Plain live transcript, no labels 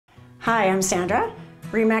Hi, I'm Sandra,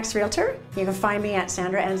 Remax Realtor. You can find me at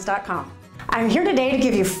sandraenns.com. I'm here today to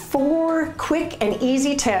give you 4 quick and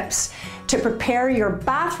easy tips to prepare your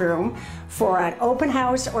bathroom for an open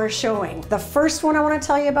house or a showing. The first one I want to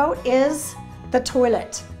tell you about is the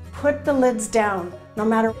toilet. Put the lids down. No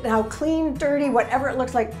matter how clean, dirty, whatever it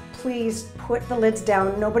looks like, please put the lids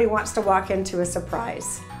down. Nobody wants to walk into a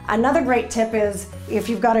surprise. Another great tip is, if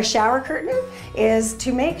you've got a shower curtain, is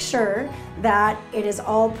to make sure that it is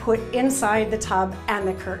all put inside the tub and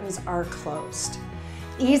the curtains are closed.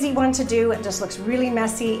 Easy one to do, it just looks really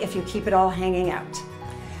messy if you keep it all hanging out.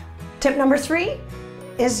 Tip number 3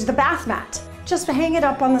 is the bath mat. Just hang it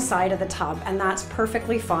up on the side of the tub and that's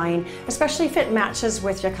perfectly fine, especially if it matches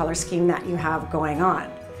with your color scheme that you have going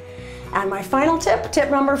on. And my final tip, tip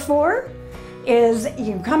number 4, is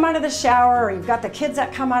you come out of the shower, or you've got the kids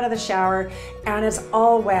that come out of the shower and it's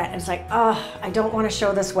all wet. And it's like, oh, I don't want to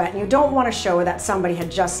show this wet. And you don't want to show that somebody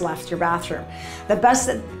had just left your bathroom. The best,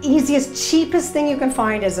 easiest, cheapest thing you can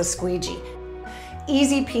find is a squeegee.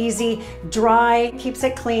 Easy peasy, dry, keeps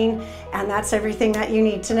it clean, and that's everything that you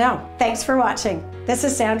need to know. Thanks for watching. This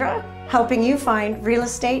is Sandra, helping you find real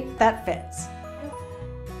estate that fits.